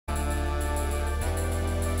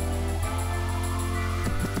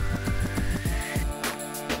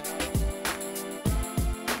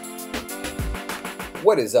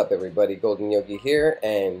What is up, everybody? Golden Yogi here,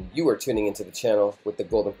 and you are tuning into the channel with the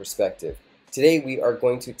Golden Perspective. Today we are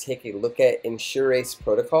going to take a look at Insurace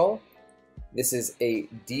protocol. This is a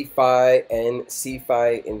DeFi and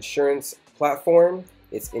CeFi insurance platform.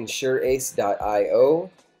 It's Insurace.io.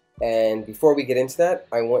 And before we get into that,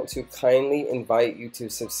 I want to kindly invite you to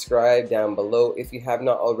subscribe down below if you have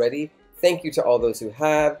not already. Thank you to all those who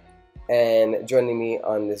have and joining me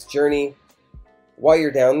on this journey. While you're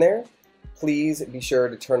down there, please be sure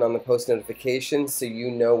to turn on the post notifications so you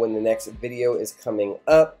know when the next video is coming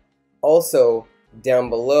up. Also, down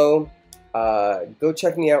below, go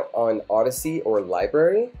check me out on Odyssey or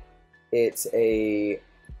LBRY. It's a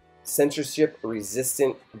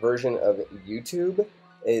censorship-resistant version of YouTube.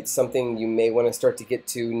 It's something you may want to start to get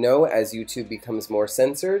to know as YouTube becomes more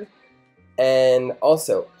censored. And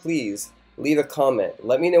also, please leave a comment.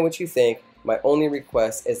 Let me know what you think. My only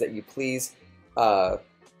request is that you please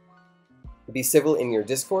be civil in your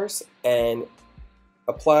discourse and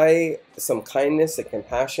apply some kindness and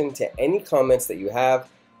compassion to any comments that you have.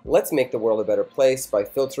 Let's make the world a better place by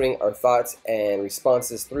filtering our thoughts and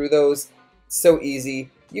responses through those. It's so easy.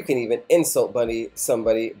 You can even insult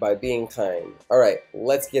somebody by being kind. Alright,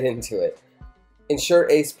 let's get into it.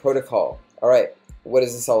 Insurace protocol. Alright, what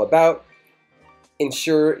is this all about?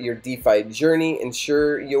 Insure your DeFi journey,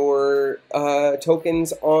 insure your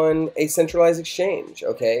tokens on a centralized exchange,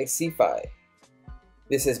 okay, CeFi.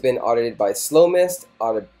 This has been audited by Slowmist,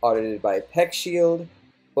 audited by PeckShield,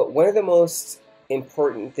 but one of the most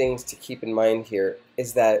important things to keep in mind here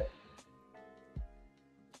is that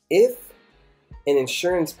if an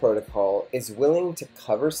insurance protocol is willing to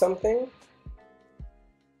cover something,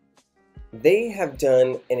 they have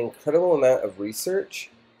done an incredible amount of research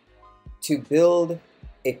to build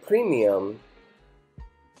a premium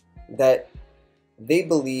that they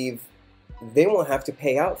believe they won't have to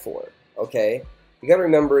pay out for, okay? You gotta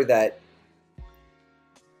remember that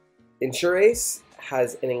Insurace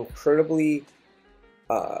has an incredibly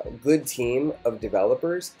good team of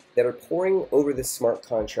developers that are poring over the smart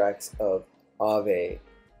contracts of Aave,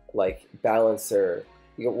 like Balancer.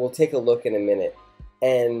 We'll take a look in a minute.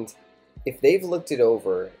 And if they've looked it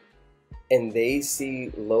over and they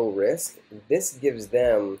see low risk, this gives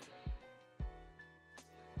them,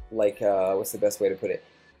 like, what's the best way to put it?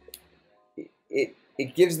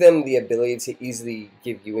 It gives them the ability to easily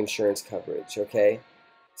give you insurance coverage, okay?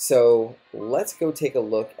 So let's go take a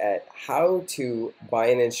look at how to buy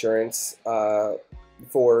an insurance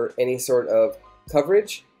for any sort of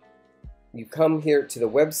coverage. You come here to the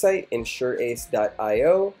website,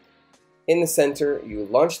 insurace.io. In the center, you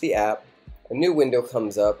launch the app. A new window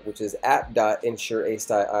comes up, which is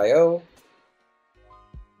app.insurace.io.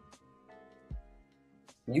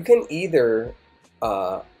 You can either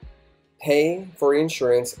pay for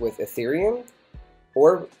insurance with Ethereum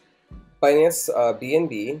or Binance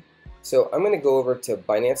BNB. So I'm going to go over to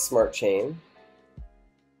Binance Smart Chain.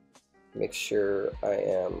 Make sure I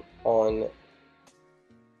am on.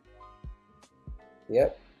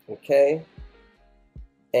 Yep, okay.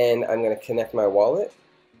 And I'm going to connect my wallet.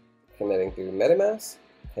 Connecting through MetaMask.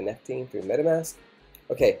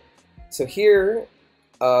 Okay, so here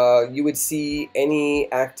you would see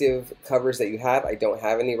any active covers that you have. I don't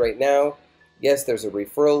have any right now. Yes, there's a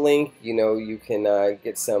referral link. You know, you can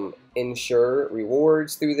get some Insure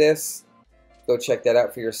rewards through this. Go check that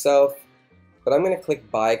out for yourself. But I'm going to click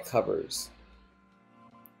Buy Covers.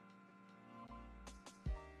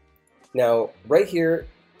 Now, right here,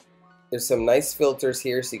 there's some nice filters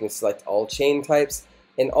here, so you can select all chain types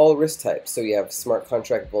and all risk types. So you have smart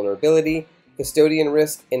contract vulnerability, custodian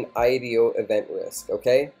risk, and IDO event risk,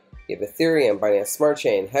 okay? You have Ethereum, Binance Smart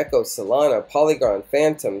Chain, Heco, Solana, Polygon,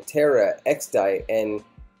 Phantom, Terra, XDAI, and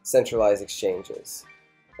centralized exchanges.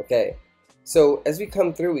 Okay, so as we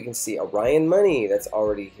come through, we can see Orion Money, that's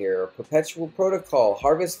already here, Perpetual Protocol,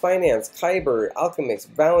 Harvest Finance, Kyber,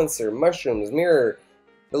 Alchemix, Balancer, Mushrooms, Mirror,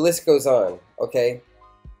 the list goes on, okay?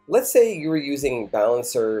 Let's say you were using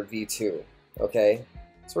Balancer V2, okay?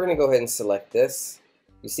 So we're going to go ahead and select this.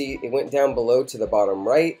 You see it went down below to the bottom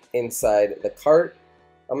right inside the cart.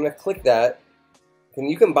 I'm going to click that. And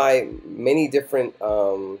you can buy many different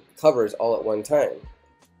covers all at one time.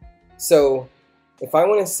 So if I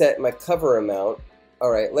want to set my cover amount,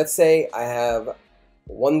 all right, let's say I have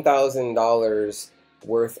 $1,000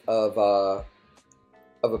 worth of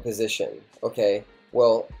a position, okay?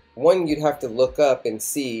 Well, one, you'd have to look up and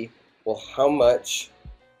see, well, how much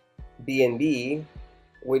BNB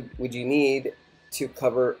would you need to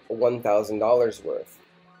cover $1,000 worth.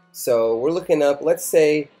 So we're looking up, let's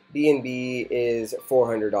say BNB is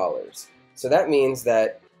 $400. So that means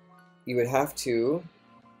that you would have to,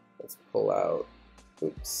 let's pull out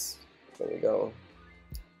Oops, there we go.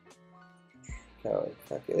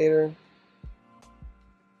 Calculator.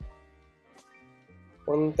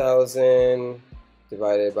 1,000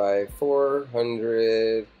 divided by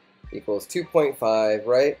 400 equals 2.5,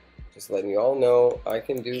 right? Just letting you all know I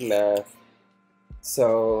can do math.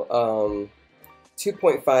 So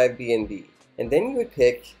 2.5 BNB, and then you would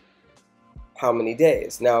pick how many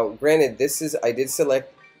days. Now, granted, I did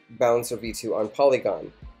select Balancer V2 on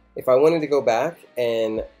Polygon. If I wanted to go back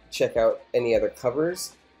and check out any other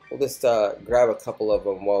covers, we'll just grab a couple of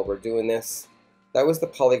them while we're doing this. That was the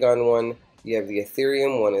Polygon one. You have the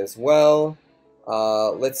Ethereum one as well.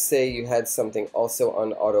 Let's say you had something also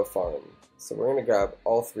on Auto Farm. So we're going to grab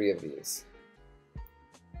all three of these.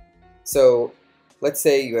 So let's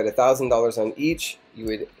say you had $1,000 on each. You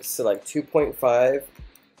would select 2.5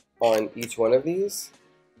 on each one of these.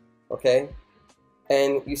 Okay?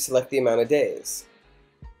 And you select the amount of days.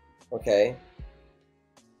 Okay?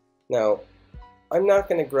 Now, I'm not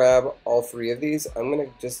going to grab all three of these. I'm going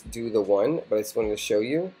to just do the one, but I just wanted to show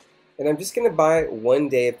you. And I'm just going to buy 1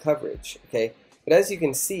 day of coverage, okay? But as you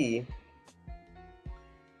can see,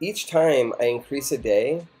 each time I increase a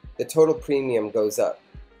day, the total premium goes up,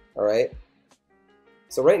 all right?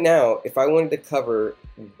 So right now, if I wanted to cover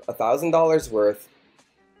 $1,000 worth,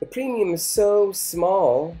 the premium is so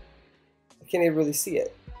small, I can't even really see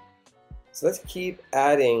it. So let's keep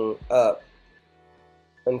adding up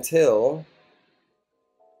until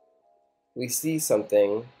we see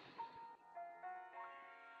something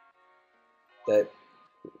that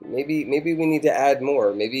maybe we need to add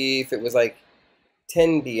more. Maybe if it was like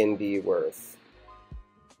 10 BNB worth.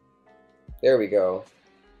 There we go.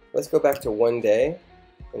 Let's go back to 1 day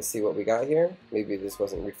and see what we got here. Maybe this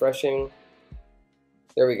wasn't refreshing.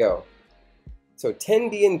 There we go. So 10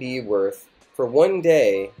 BNB worth for 1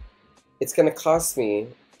 day, it's gonna cost me.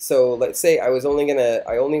 So let's say I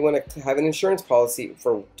only want to have an insurance policy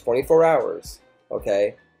for 24 hours,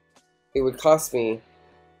 okay? It would cost me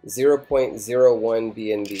 0.01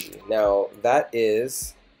 BNB. Now that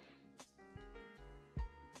is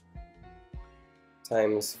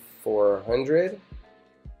times 400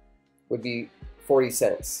 would be 40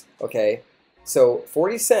 cents, okay? So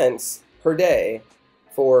 40 cents per day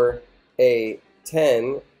for a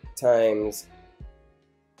 10 times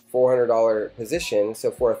 $400 position.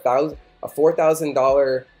 So for a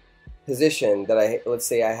 $4,000 position that let's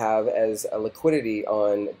say I have as a liquidity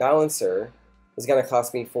on Balancer is going to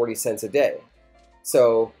cost me 40 cents a day.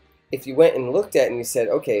 So if you went and looked at it and you said,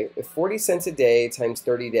 okay, if 40 cents a day times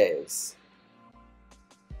 30 days,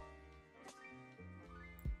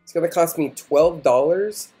 it's going to cost me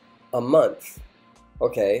 $12 a month,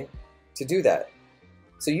 okay, to do that.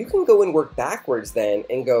 So you can go and work backwards then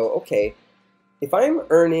and go, okay, if I'm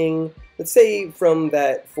earning, let's say from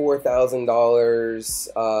that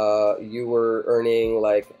 $4,000, you were earning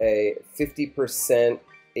like a 50%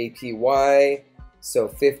 APY, so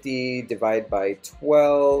 50 divided by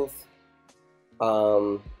 12,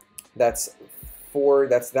 that's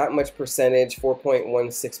that much percentage,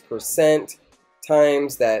 4.16%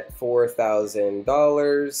 times that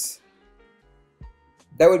 $4,000,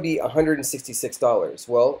 that would be $166.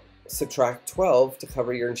 Well, subtract 12 to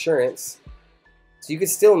cover your insurance, so you could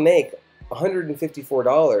still make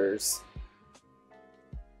 $154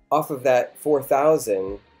 off of that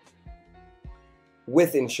 4,000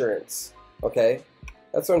 with insurance, okay?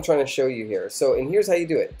 That's what I'm trying to show you here. So, and here's how you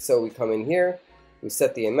do it. So we come in here, we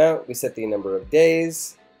set the amount, we set the number of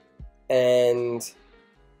days, and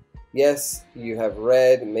yes, you have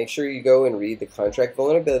read, make sure you go and read the contract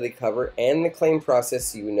vulnerability cover and the claim process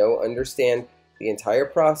so you understand the entire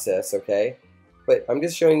process, okay? But I'm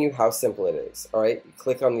just showing you how simple it is, all right? You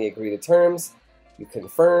click on the agree to terms, you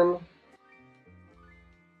confirm,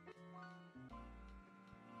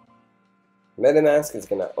 MetaMask is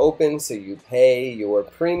going to open, so you pay your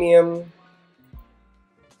premium.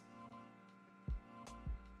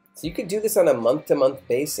 So you could do this on a month-to-month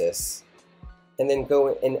basis and then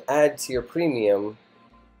go and add to your premium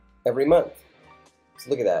every month.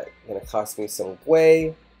 So look at that. It's going to cost me some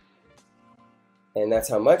GUI, and that's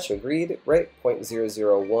how much. Agreed, right?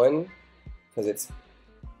 0.001, because it's...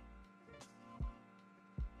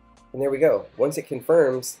 And there we go. Once it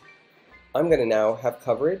confirms, I'm going to now have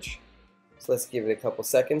coverage. So let's give it a couple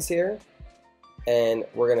seconds here, and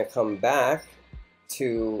we're going to come back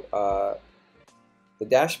to the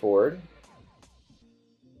dashboard.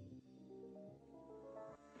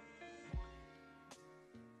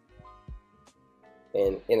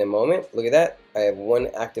 And in a moment, look at that, I have one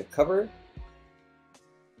active cover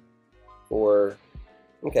for,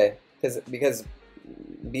 okay, because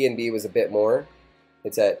BNB was a bit more,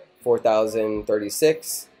 it's at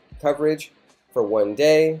 $4,036 coverage for 1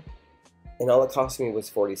 day, and all it cost me was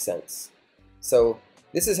 40 cents. So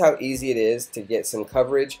this is how easy it is to get some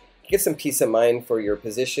coverage, get some peace of mind for your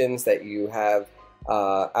positions that you have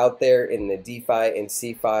out there in the DeFi and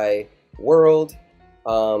CeFi world.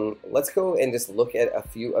 Let's go and just look at a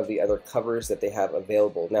few of the other covers that they have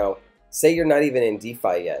available. Now, say you're not even in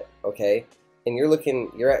DeFi yet, okay? And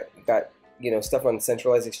got stuff on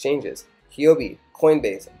centralized exchanges. Huobi,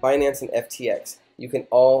 Coinbase, Binance, and FTX. You can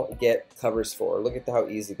all get covers for. Look at how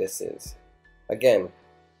easy this is. Again,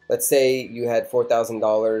 let's say you had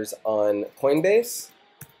 $4,000 on Coinbase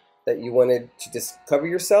that you wanted to just cover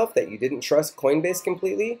yourself, that you didn't trust Coinbase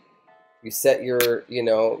completely. You set your,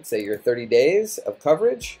 say your 30 days of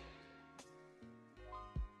coverage.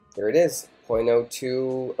 There it is,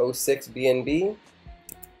 0.0206 BNB.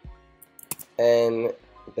 And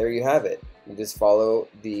there you have it. You just follow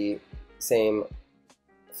the same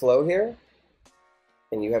flow here,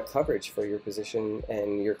 and you have coverage for your position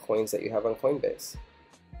and your coins that you have on Coinbase.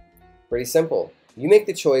 Pretty simple. You make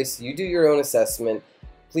the choice, you do your own assessment.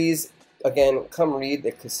 Please, again, come read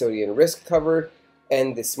the custodian risk cover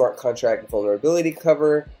and the smart contract vulnerability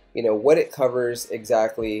cover, what it covers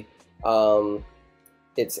exactly. I've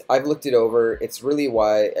looked it over. It's really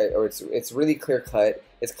it's really clear cut.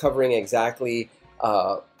 It's covering exactly,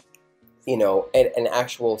 an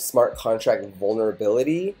actual smart contract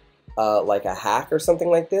vulnerability, like a hack or something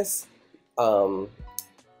like this. But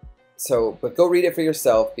go read it for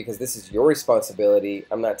yourself, because this is your responsibility.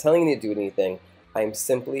 I'm not telling you to do anything. I'm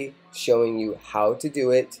simply showing you how to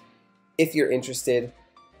do it. If you're interested,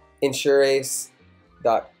 Insurace.io,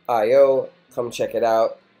 come check it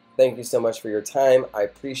out. Thank you so much for your time. I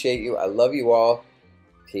appreciate you. I love you all.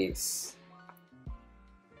 Peace.